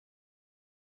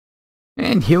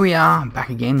And here we are back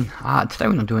again. Today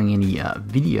we're not doing any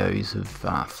videos of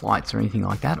flights or anything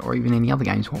like that, or even any other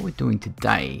games. What we're doing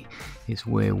today is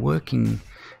we're working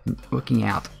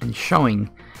out and showing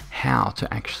how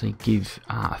to actually give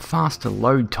faster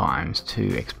load times to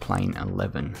xplane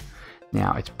 11.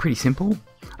 Now it's pretty simple.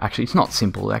 Actually, it's not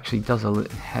simple. It actually does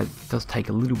take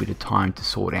a little bit of time to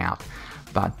sort out.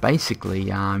 But basically, you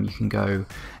can go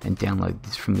and download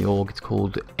this from the org. It's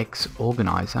called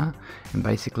organise, and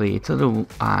basically it's a little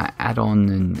add-on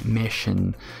and mesh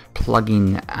and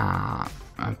plugin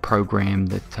program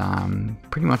that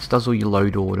pretty much does all your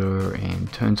load order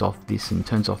and turns off this and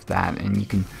turns off that, and you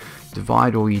can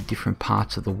divide all your different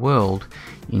parts of the world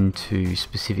into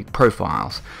specific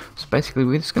profiles. So basically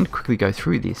we're just going to quickly go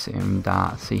through this and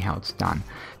see how it's done.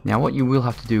 Now what you will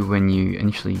have to do when you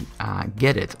initially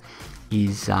get it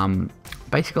is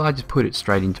basically I just put it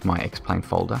straight into my xplane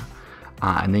folder,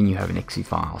 and then you have an exe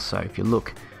file. So if you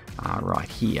look right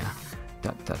here,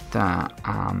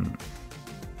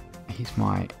 here's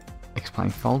my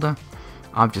xplane folder.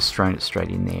 I've just thrown it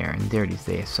straight in there, and there it is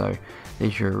there. So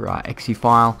there's your exe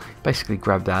file. Basically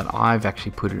grab that. I've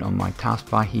actually put it on my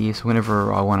taskbar here, so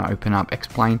whenever I want to open up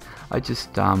xplane, I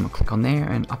just click on there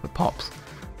and up it pops.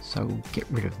 So we'll get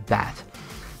rid of that.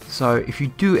 So if you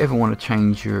do ever want to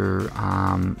change your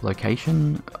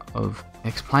location of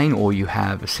xplane, or you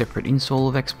have a separate install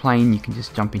of xplane, you can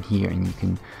just jump in here and you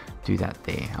can do that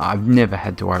there. I've never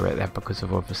had to worry about that because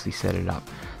I've obviously set it up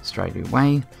straight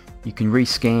away. You can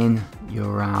rescan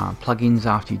your plugins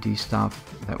after you do stuff.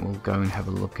 That will go and have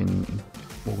a look and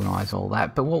organize all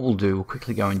that. But what we'll do, we'll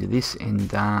quickly go into this and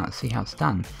see how it's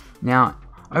done. Now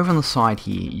over on the side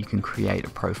here you can create a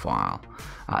profile,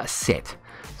 a set.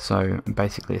 So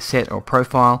basically a set or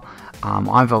profile.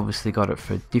 I've obviously got it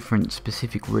for different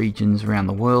specific regions around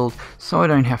the world, so I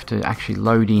don't have to actually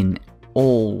load in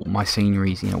all my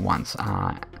sceneries in at once.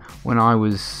 When I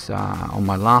was on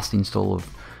my last install of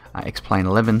xplane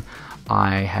 11,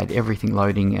 I had everything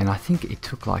loading, and I think it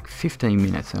took like 15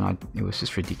 minutes, and it was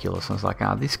just ridiculous. I was like,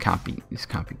 this can't be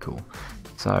cool.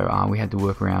 So we had to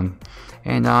work around,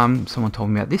 and someone told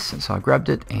me about this, so I grabbed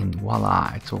it, and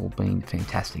voila, it's all been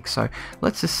fantastic. So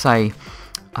let's just say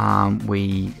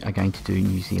we are going to do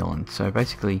New Zealand. So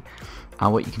basically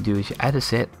what you can do is you add a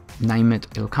set, name it,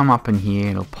 it'll come up in here,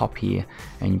 it'll pop here,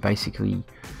 and basically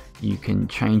you can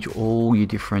change all your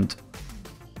different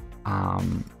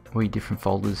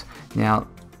folders. Now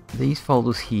these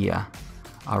folders here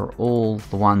are all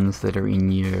the ones that are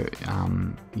in your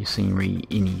scenery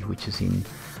ini, which is in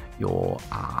your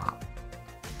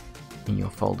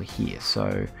folder here. So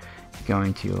you go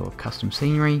into your custom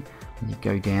scenery and you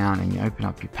go down and you open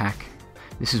up your pack.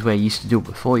 This is where you used to do it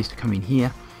before. You used to come in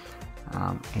here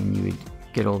and you would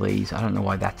get all these. I don't know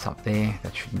why that's up there.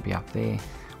 That shouldn't be up there.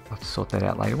 We'll have to sort that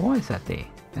out later. Why is that there?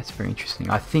 That's very interesting.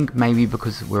 I think maybe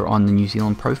because we're on the New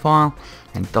Zealand profile,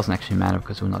 and it doesn't actually matter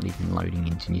because we're not even loading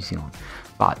into New Zealand.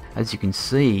 But as you can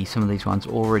see, some of these ones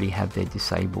already have their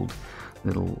disabled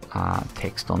little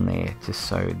text on there, just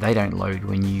so they don't load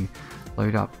when you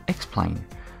load up xplane.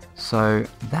 So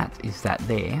that is that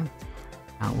there.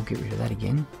 We'll get rid of that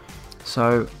again.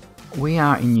 So we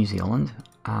are in New Zealand.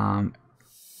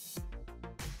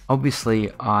 Obviously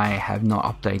I have not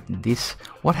updated this.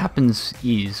 What happens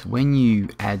is when you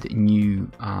add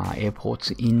new airports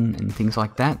in and things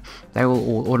like that, they will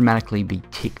all automatically be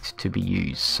ticked to be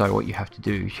used. So what you have to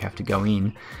do is you have to go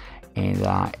in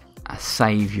and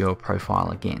save your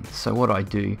profile again. So what I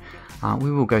do,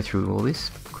 we will go through all this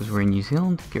because we're in New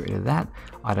Zealand. Get rid of that.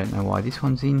 I don't know why this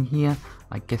one's in here.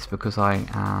 I guess because I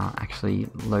actually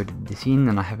loaded this in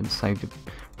and I haven't saved it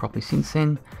properly since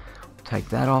then. Take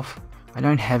that off. I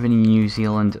don't have any New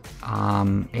Zealand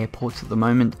airports at the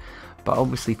moment, but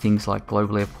obviously things like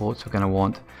global airports we're going to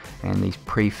want, and these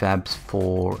prefabs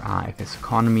for FS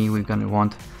economy we're going to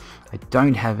want. I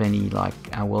don't have any like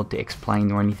world to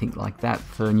xplane or anything like that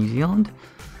for New Zealand.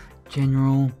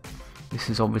 General, this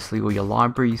is obviously all your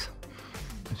libraries.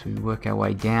 As we work our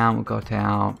way down, we've got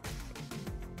our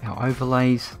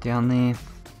overlays down there.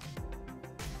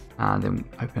 Then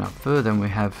open up further and we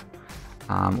have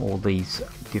all these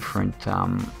different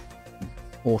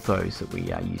orthos that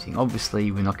we are using. Obviously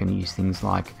we're not going to use things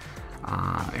like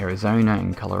Arizona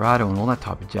and Colorado and all that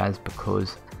type of jazz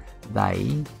because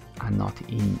they are not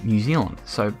in New Zealand.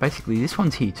 So basically this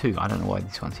one's here too. I don't know why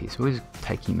this one's here, so we'll just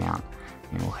take him out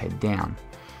and we'll head down.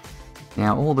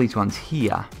 Now all these ones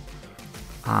here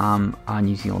are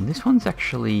New Zealand. This one's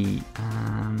actually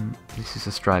this is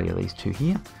Australia, these two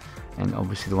here, and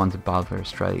obviously the ones above are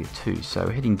Australia too. So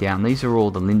heading down, these are all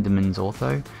the Lindemans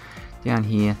ortho down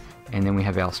here, and then we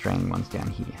have our Australian ones down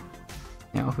here.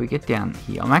 Now if we get down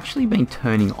here, I'm actually been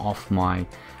turning off my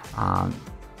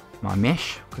my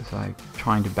mesh because I'm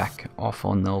trying to back off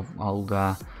on the old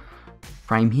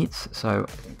frame hits. So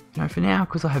you know, for now,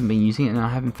 because I haven't been using it and I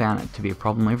haven't found it to be a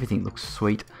problem, everything looks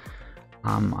sweet.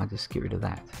 I just get rid of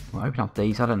that. We'll open up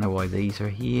these. I don't know why these are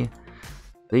here.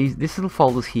 This little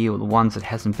folders here are the ones that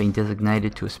hasn't been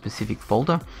designated to a specific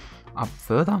folder up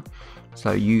further.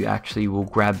 So you actually will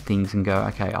grab things and go,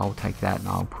 okay, I'll take that and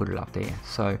I'll put it up there.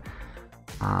 So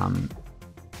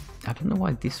I don't know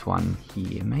why this one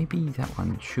here, maybe that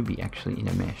one should be actually in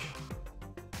a mesh.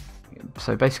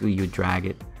 So basically you would drag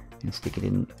it and stick it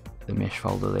in the mesh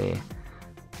folder there,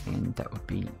 and that would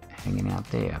be hanging out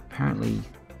there. Apparently,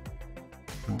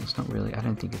 well, it's not really, I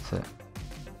don't think it's a,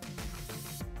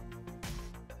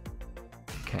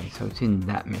 okay, so it's in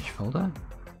that mesh folder.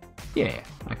 Yeah,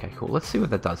 okay, cool. Let's see what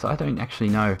that does. I don't actually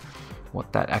know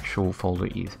what that actual folder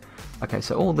is. Okay,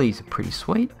 so all these are pretty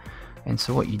sweet. And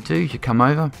so what you do is you come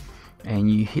over and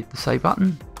you hit the save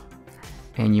button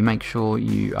and you make sure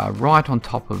you are right on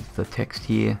top of the text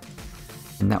here,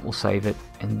 and that will save it.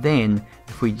 And then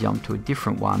if we jump to a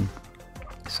different one,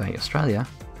 say Australia,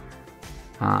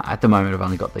 at the moment I've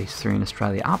only got these three in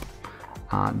Australia up.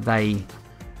 They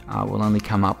will only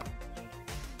come up.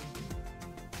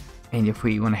 And if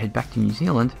we want to head back to New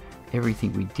Zealand,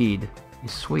 everything we did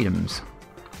is sweetums.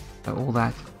 So all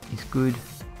that is good.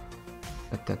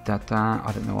 I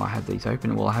don't know why I have these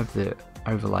open. Well, I have the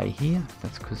overlay here.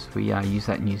 That's because we use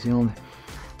that in New Zealand.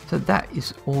 So that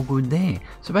is all good there.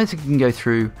 So basically you can go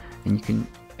through and you can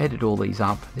edit all these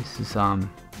up. This is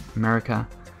America.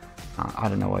 I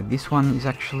don't know why this one is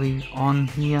actually on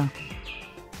here.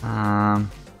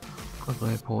 Global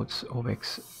airports,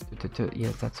 Orbex,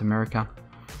 yeah, that's America.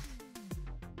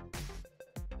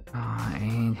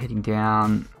 And heading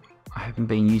down, I haven't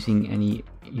been using any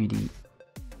UDH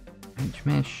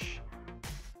mesh.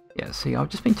 Yeah, see, I've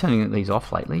just been turning these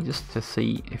off lately just to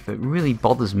see if it really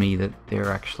bothers me that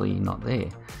they're actually not there.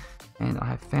 And I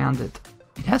have found that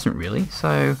it hasn't really.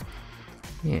 So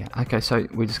yeah, okay, so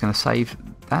we're just going to save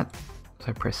that.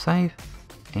 So press save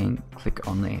and click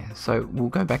on there. So we'll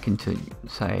go back into,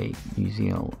 say, New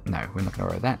Zealand. No, we're not going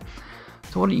to write that.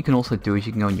 So what you can also do is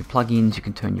you can go on your plugins, you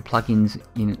can turn your plugins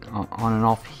in on and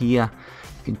off here.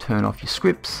 You can turn off your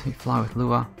scripts, you fly with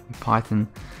Lua, in Python.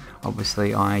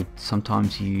 Obviously I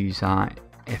sometimes use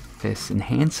FS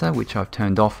Enhancer, which I've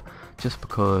turned off just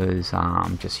because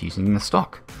I'm just using the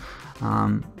stock.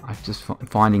 I'm just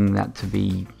finding that to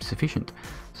be sufficient.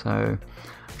 So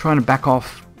trying to back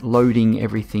off loading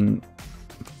everything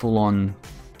full on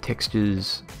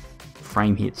textures,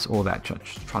 frame hits, all that,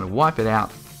 just trying to wipe it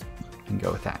out and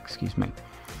go with that, excuse me.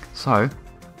 So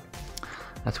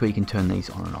that's where you can turn these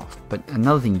on and off. But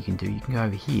another thing you can do, you can go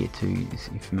over here to this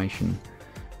information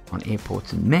on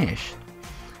airports and mesh,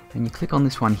 and you click on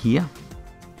this one here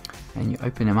and you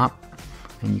open them up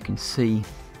and you can see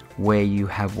where you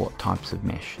have what types of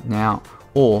mesh now,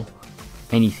 or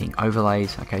anything,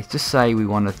 overlays. Okay, just say we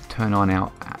want to turn on our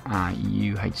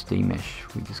UHD mesh.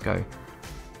 We just go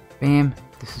bam,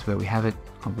 this is where we have it.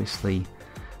 Obviously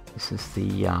this is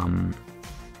the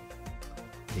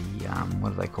what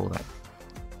do they call that,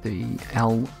 the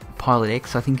L Pilot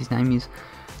X, I think his name is.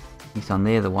 He's on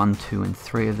there, the 1, 2 and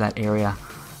 3 of that area.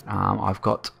 I've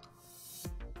got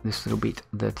this little bit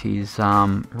that is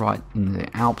right in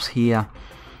the Alps here,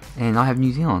 and I have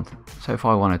New Zealand. So if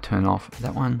I want to turn off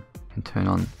that one and turn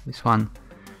on this one,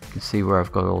 you can see where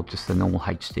I've got all just the normal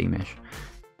HD mesh.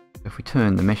 If we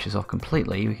turn the meshes off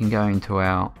completely, we can go into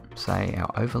our, say,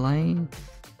 our overlay.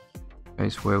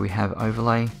 Goes where we have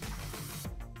overlay,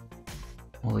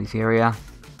 all these area.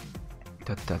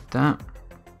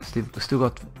 Still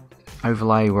got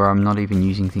overlay where I'm not even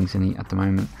using things in it at the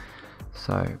moment.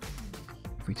 So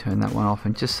if we turn that one off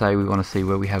and just say we want to see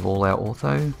where we have all our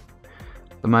ortho.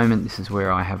 At the moment this is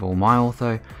where I have all my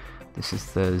ortho. This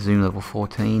is the zoom level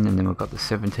 14, and then we've got the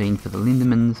 17 for the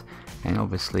Lindemans, and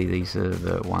obviously these are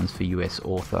the ones for US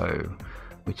ortho,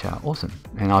 which are awesome,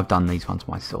 and I've done these ones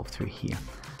myself through here.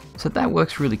 So that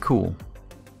works really cool.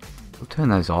 We'll turn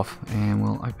those off and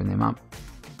we'll open them up.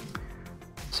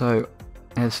 So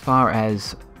as far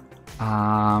as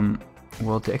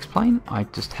world to xplane, I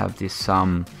just have this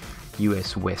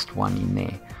US West one in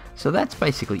there. So that's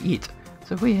basically it.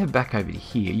 So if we head back over to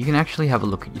here, you can actually have a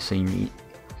look at your scenery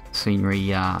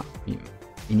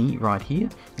in right here,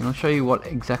 and I'll show you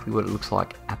exactly what it looks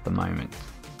like at the moment.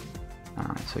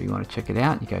 So you want to check it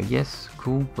out, you go yes,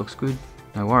 cool, looks good,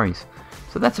 no worries.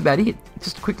 So that's about it.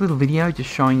 Just a quick little video just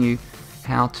showing you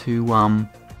how to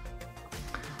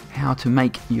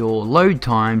make your load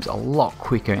times a lot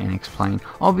quicker in xplane.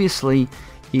 Obviously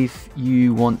if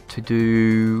you want to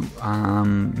do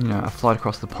you know, a flight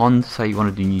across the pond, say you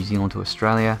want to do New Zealand to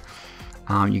Australia,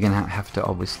 you're going to have to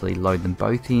obviously load them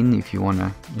both in if you want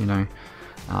to, you know,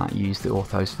 use the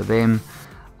orthos for them.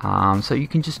 So you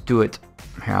can just do it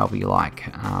however you like.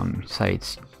 Say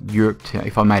it's Europe to,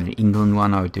 if I made an England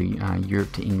one, I would do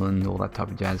Europe to England, all that type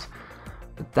of jazz.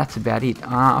 But that's about it.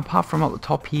 Apart from at the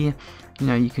top here, you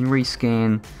know, you can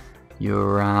rescan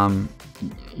your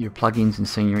plugins and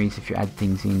sceneries if you add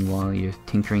things in while you're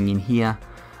tinkering in here.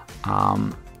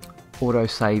 Auto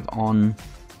save on.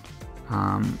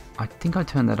 I think I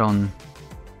turned that on.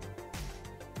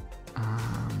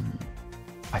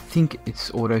 I think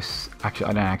it's actually,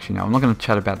 I don't actually know. I'm not going to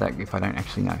chat about that if I don't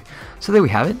actually know. So there we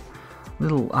have it.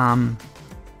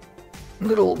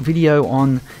 Little video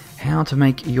on how to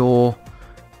make your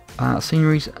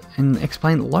sceneries and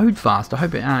xplane load fast. I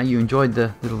hope you enjoyed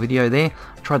the little video there.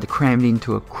 I tried to cram it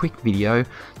into a quick video.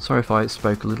 Sorry if I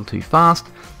spoke a little too fast.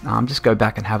 Just go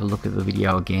back and have a look at the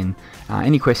video again.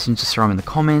 Any questions, just throw them in the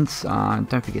comments.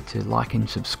 Don't forget to like and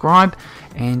subscribe,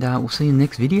 and we'll see you in the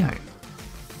next video.